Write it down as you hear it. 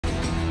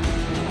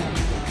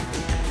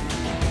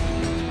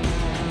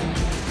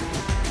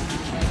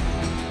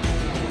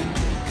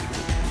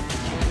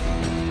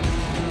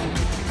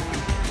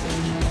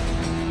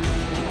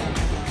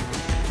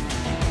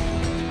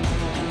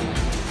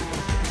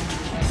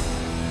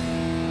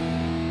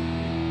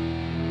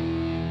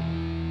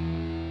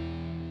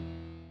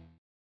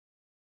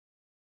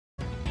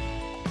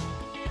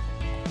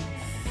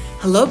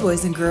Hello,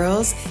 boys and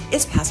girls.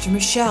 It's Pastor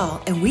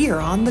Michelle, and we are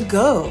on the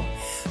go,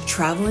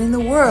 traveling the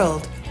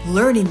world,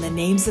 learning the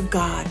names of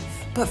God.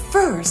 But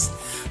first,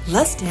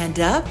 let's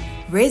stand up,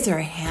 raise our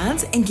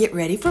hands, and get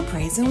ready for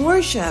praise and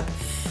worship.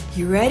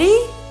 You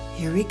ready?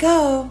 Here we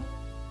go.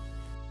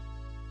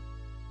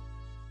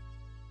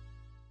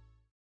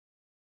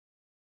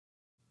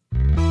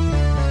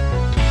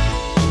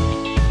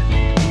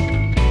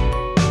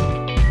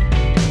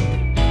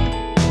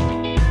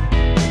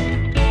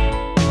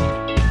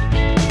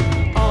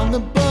 On the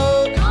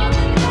plane,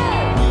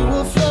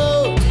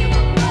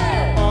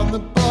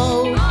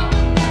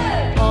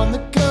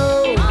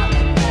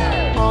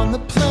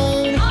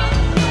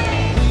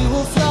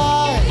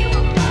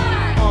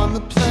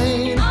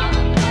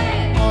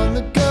 on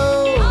the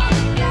go.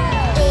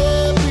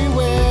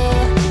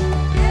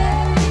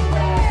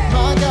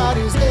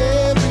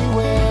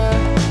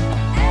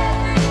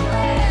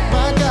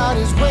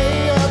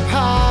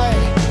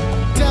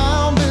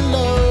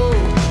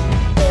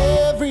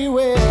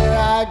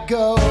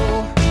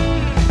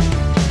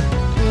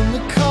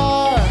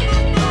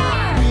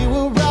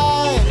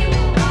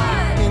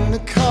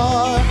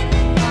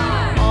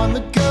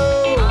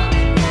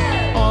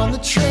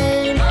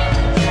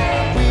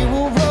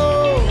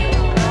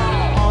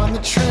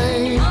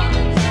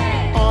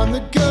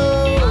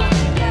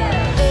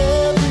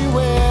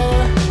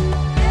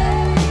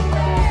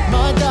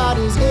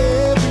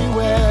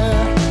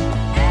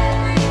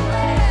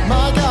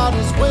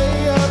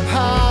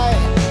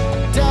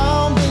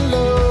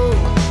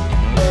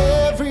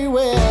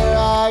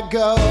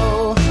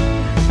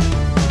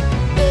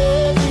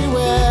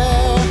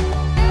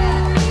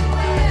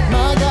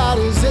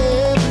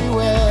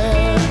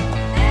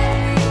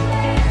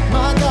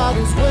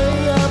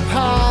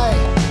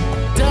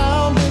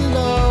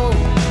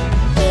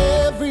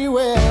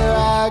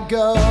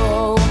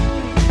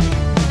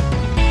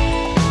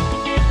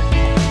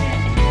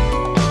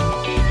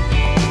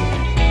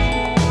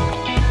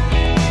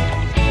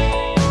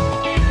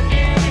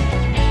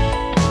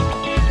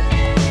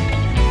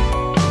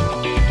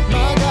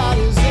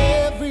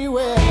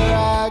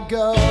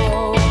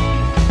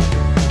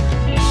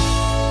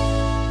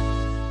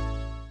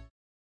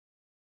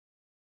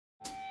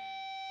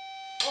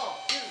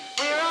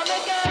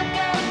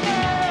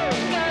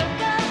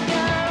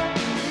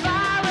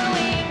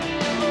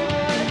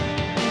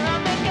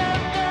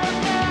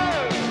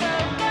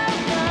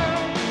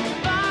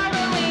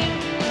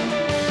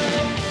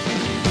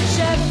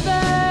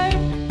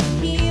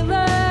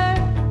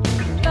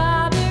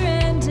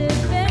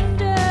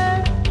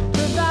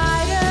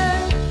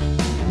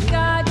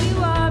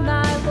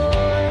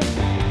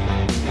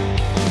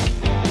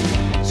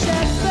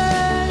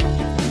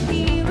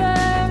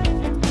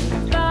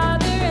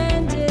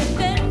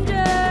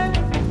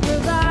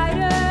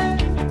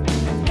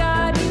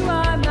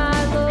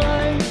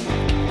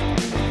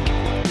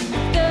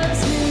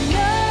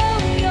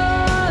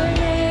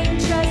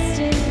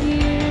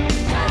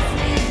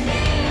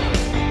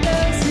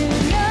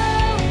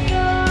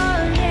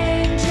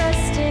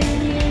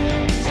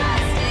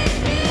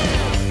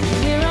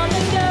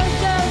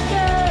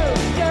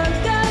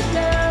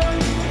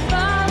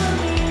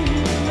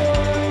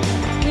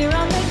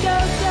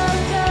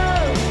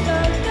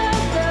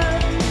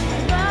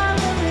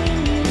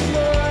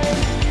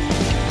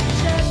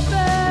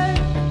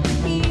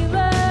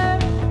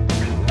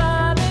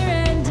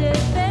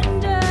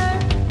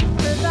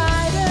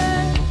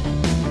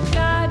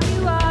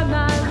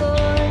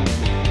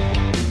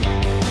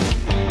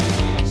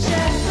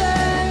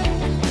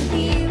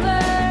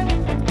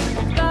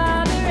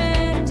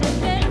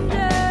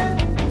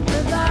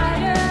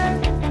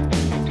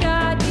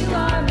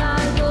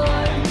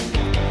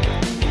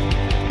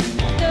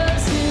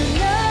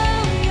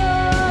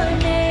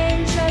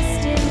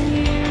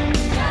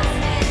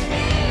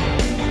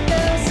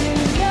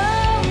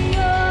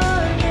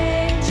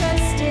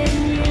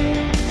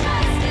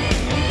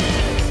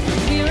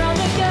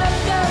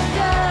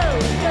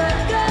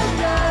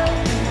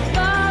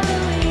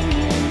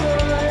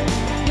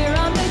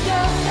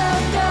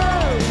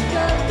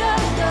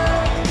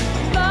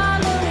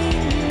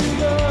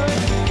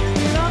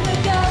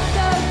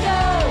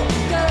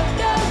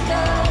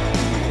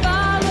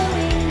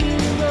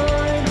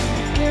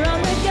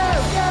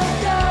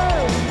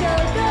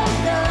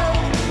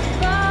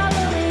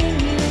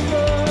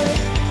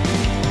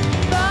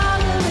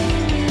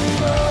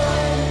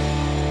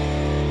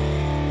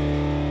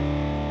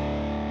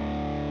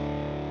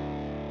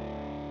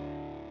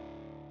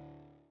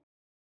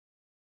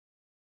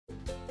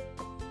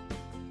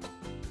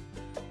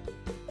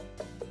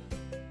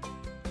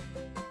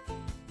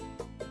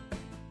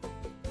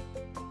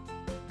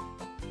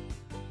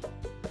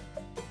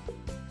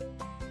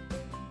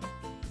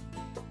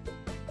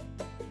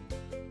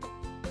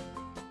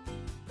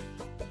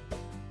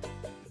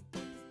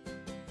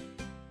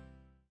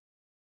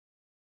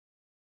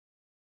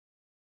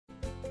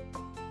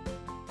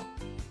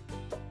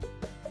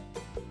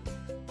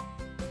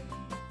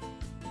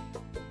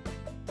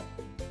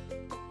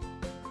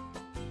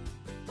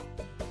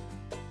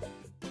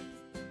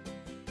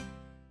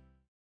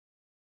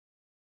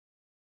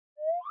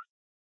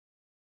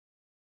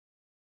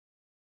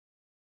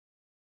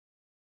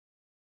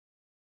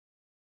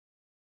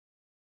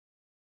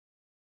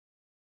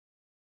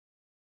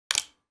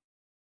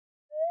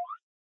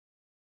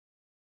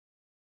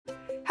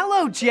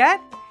 Hello,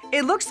 Jet.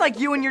 It looks like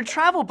you and your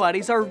travel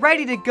buddies are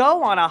ready to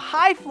go on a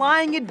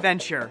high-flying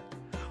adventure.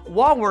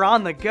 While we're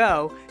on the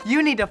go,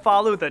 you need to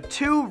follow the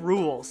 2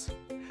 rules.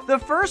 The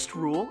first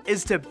rule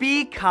is to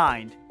be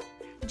kind.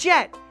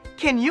 Jet,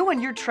 can you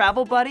and your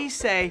travel buddies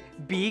say,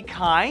 be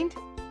kind?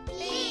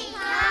 Be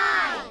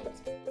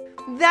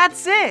kind!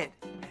 That's it!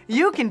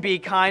 You can be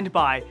kind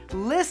by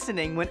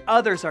listening when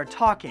others are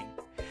talking.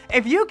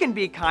 If you can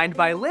be kind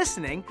by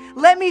listening,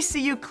 let me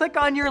see you click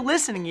on your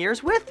listening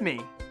ears with me.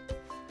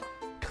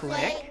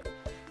 Click,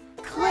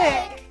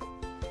 click.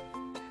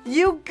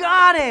 You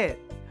got it!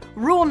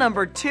 Rule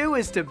number 2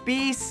 is to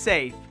be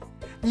safe.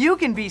 You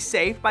can be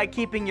safe by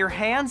keeping your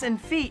hands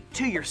and feet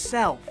to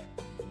yourself.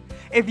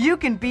 If you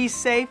can be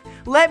safe,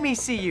 let me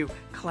see you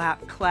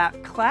clap,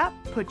 clap, clap.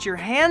 Put your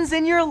hands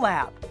in your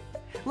lap.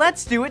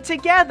 Let's do it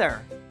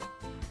together.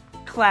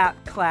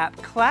 Clap, clap,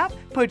 clap.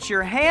 Put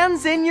your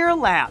hands in your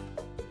lap.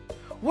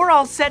 We're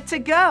all set to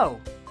go.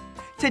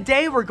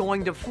 Today we're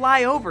going to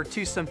fly over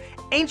to some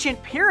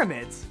ancient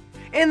pyramids.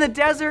 In the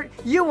desert,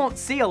 you won't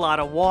see a lot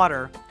of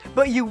water,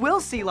 but you will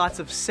see lots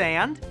of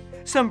sand,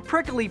 some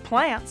prickly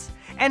plants,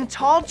 and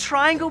tall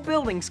triangle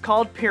buildings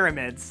called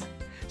pyramids.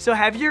 So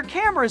have your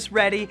cameras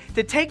ready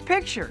to take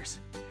pictures.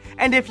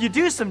 And if you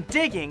do some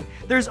digging,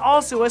 there's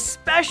also a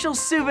special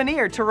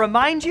souvenir to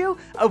remind you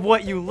of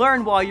what you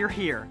learned while you're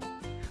here.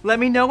 Let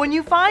me know when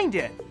you find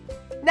it.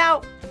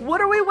 Now,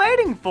 what are we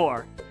waiting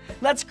for?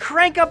 Let's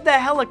crank up the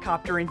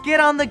helicopter and get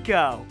on the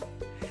go.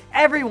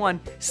 Everyone,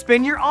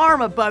 spin your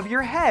arm above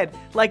your head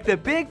like the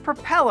big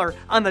propeller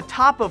on the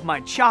top of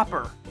my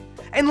chopper.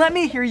 And let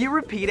me hear you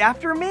repeat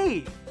after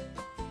me.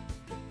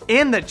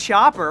 In the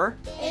chopper.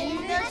 In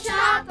the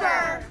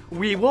chopper.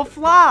 We will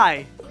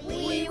fly.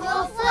 We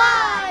will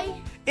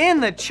fly. In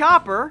the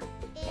chopper.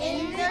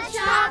 In the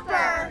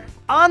chopper.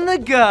 On the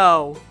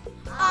go.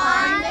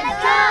 On the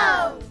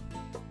go.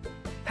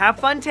 Have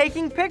fun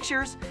taking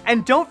pictures,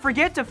 and don't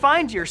forget to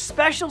find your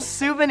special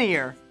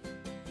souvenir.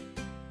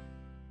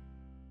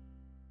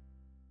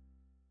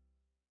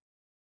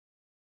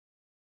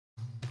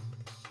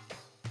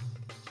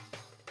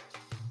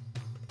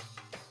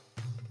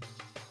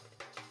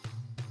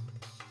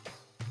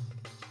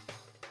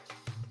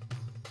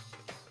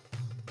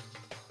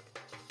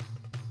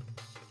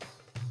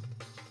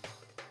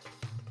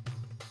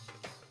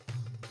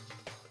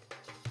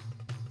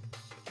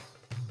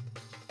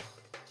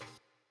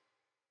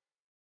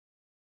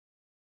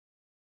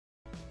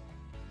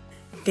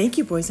 Thank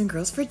you, boys and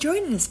girls, for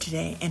joining us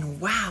today.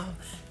 And wow,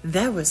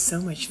 that was so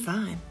much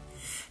fun.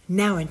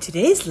 Now, in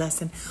today's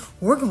lesson,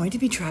 we're going to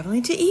be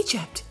traveling to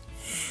Egypt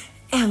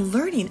and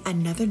learning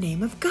another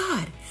name of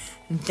God.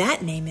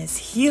 That name is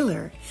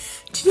Healer.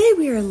 Today,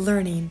 we are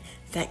learning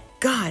that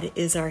God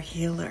is our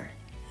healer.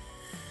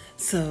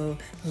 So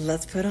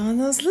let's put on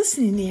those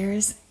listening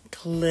ears.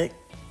 Click,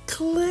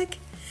 click.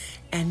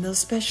 And those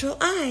special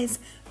eyes.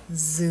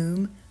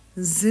 Zoom,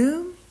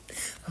 zoom.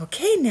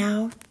 Okay,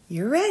 now,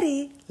 you're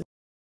ready.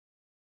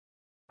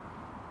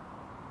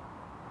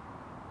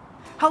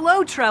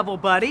 Hello, travel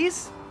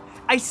buddies!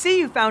 I see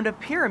you found a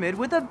pyramid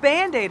with a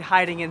Band-Aid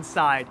hiding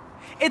inside.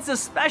 It's a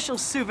special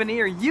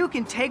souvenir you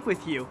can take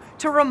with you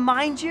to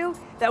remind you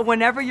that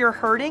whenever you're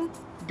hurting,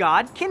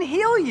 God can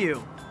heal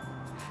you.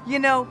 You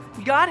know,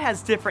 God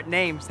has different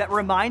names that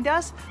remind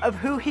us of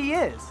who He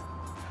is.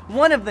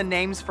 One of the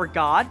names for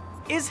God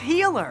is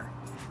Healer.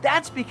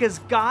 That's because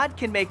God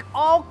can make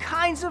all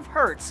kinds of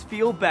hurts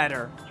feel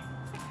better.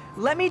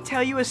 Let me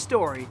tell you a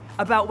story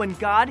about when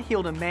God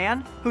healed a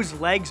man whose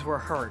legs were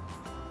hurt.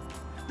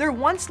 There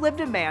once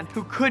lived a man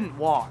who couldn't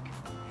walk.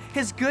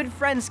 His good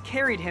friends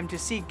carried him to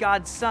see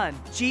God's Son,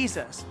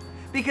 Jesus,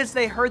 because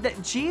they heard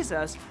that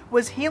Jesus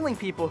was healing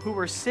people who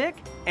were sick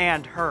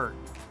and hurt.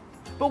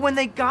 But when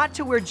they got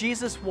to where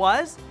Jesus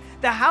was,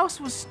 the house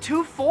was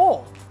too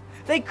full.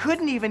 They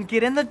couldn't even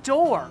get in the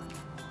door.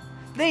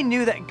 They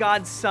knew that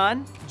God's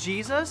Son,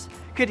 Jesus,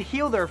 could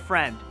heal their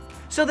friend,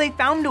 so they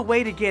found a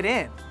way to get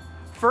in.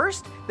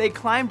 First, they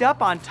climbed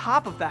up on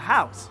top of the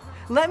house.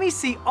 Let me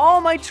see all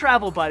my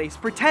travel buddies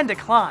pretend to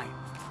climb.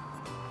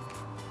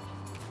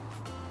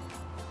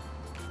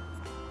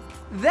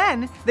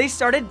 Then they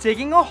started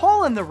digging a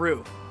hole in the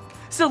roof.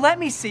 So let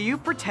me see you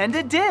pretend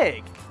to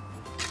dig.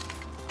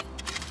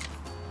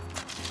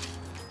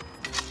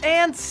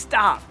 And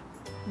stop.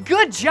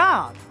 Good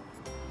job.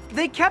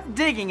 They kept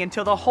digging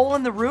until the hole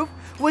in the roof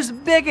was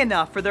big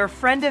enough for their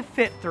friend to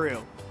fit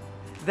through.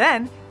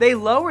 Then they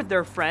lowered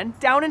their friend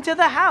down into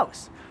the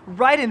house,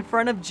 right in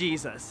front of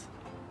Jesus.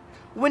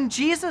 When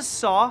Jesus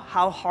saw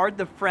how hard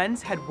the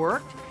friends had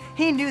worked,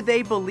 he knew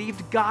they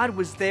believed God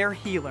was their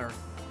healer.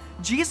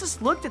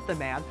 Jesus looked at the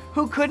man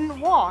who couldn't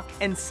walk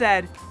and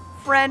said,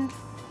 "Friend,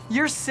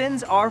 your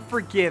sins are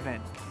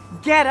forgiven.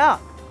 Get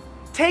up,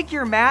 take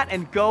your mat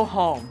and go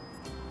home."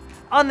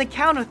 On the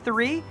count of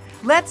 3,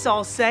 let's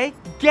all say,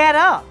 "Get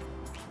up."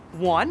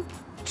 1,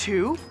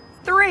 2,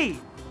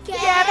 3.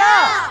 Get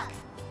up!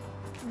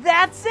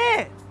 That's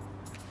it!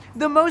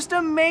 The most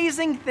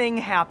amazing thing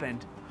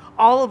happened.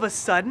 All of a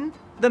sudden,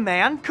 the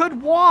man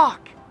could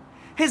walk.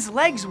 His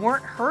legs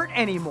weren't hurt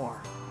anymore.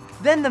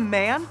 Then the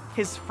man,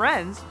 his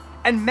friends,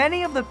 and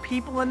many of the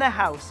people in the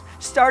house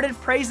started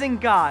praising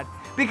God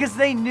because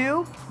they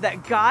knew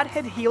that God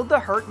had healed the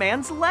hurt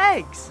man's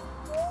legs.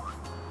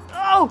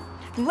 Oh,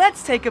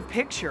 let's take a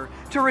picture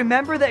to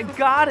remember that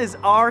God is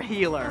our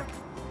healer.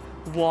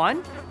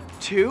 1,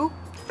 2,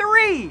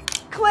 3.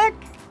 Click.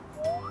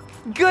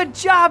 Good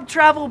job,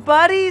 travel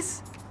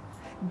buddies.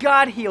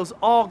 God heals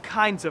all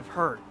kinds of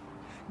hurt.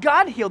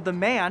 God healed the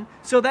man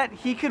so that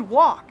he could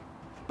walk.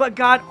 But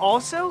God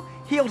also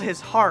healed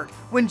his heart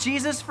when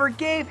Jesus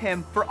forgave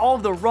him for all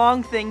the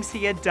wrong things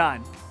he had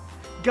done.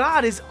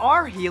 God is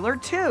our healer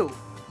too.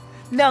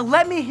 Now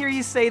let me hear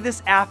you say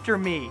this after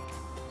me.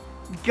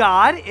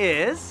 God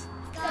is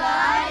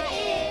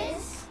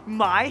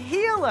my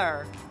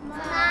healer.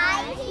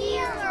 My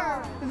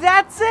healer.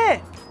 That's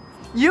it.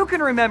 You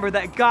can remember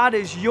that God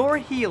is your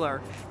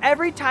healer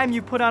every time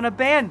you put on a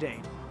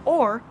Band-Aid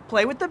or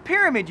play with the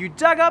pyramid you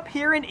dug up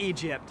here in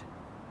Egypt.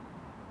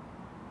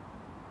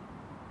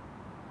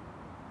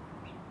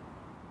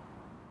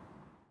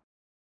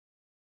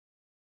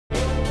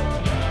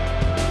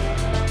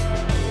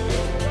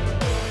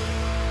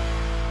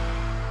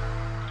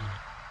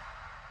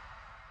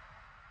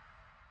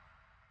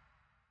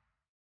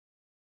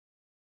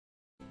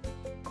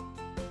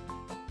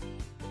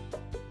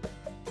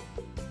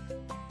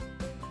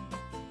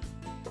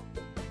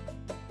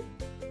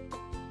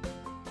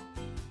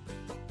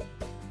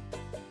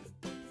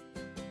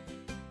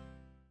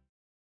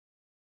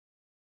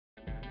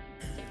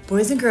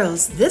 Boys and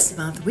girls, this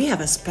month we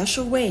have a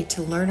special way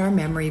to learn our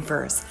memory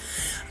verse.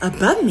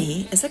 Above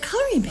me is a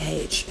coloring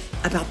page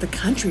about the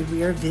country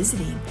we are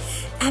visiting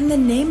and the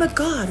name of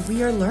God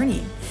we are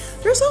learning.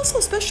 There's also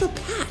a special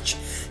patch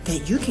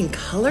that you can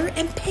color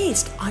and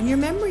paste on your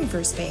memory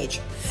verse page.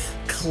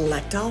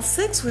 Collect all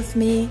 6 with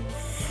me.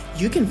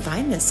 You can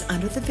find this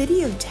under the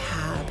video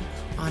tab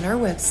on our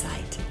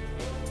website.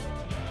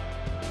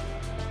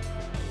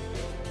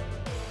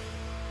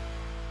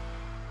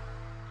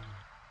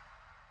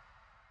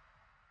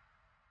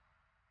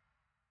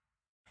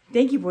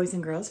 Thank you, boys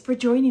and girls, for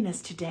joining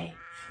us today.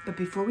 But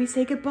before we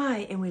say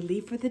goodbye and we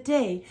leave for the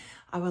day,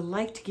 I would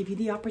like to give you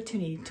the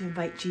opportunity to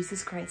invite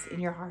Jesus Christ in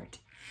your heart.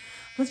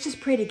 Let's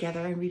just pray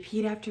together and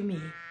repeat after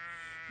me.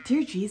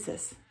 Dear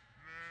Jesus,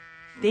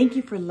 thank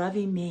you for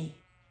loving me.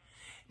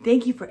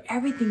 Thank you for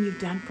everything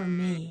you've done for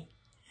me.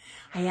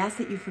 I ask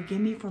that you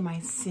forgive me for my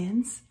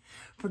sins.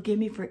 Forgive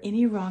me for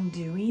any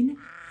wrongdoing.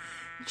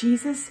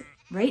 Jesus,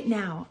 right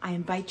now, I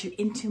invite you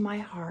into my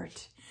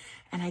heart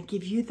and I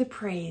give you the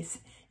praise.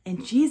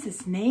 In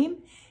Jesus' name,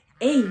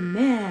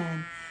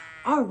 amen.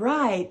 All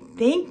right,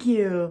 thank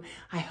you.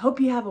 I hope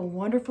you have a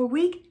wonderful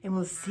week and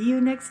we'll see you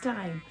next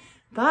time.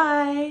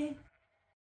 Bye.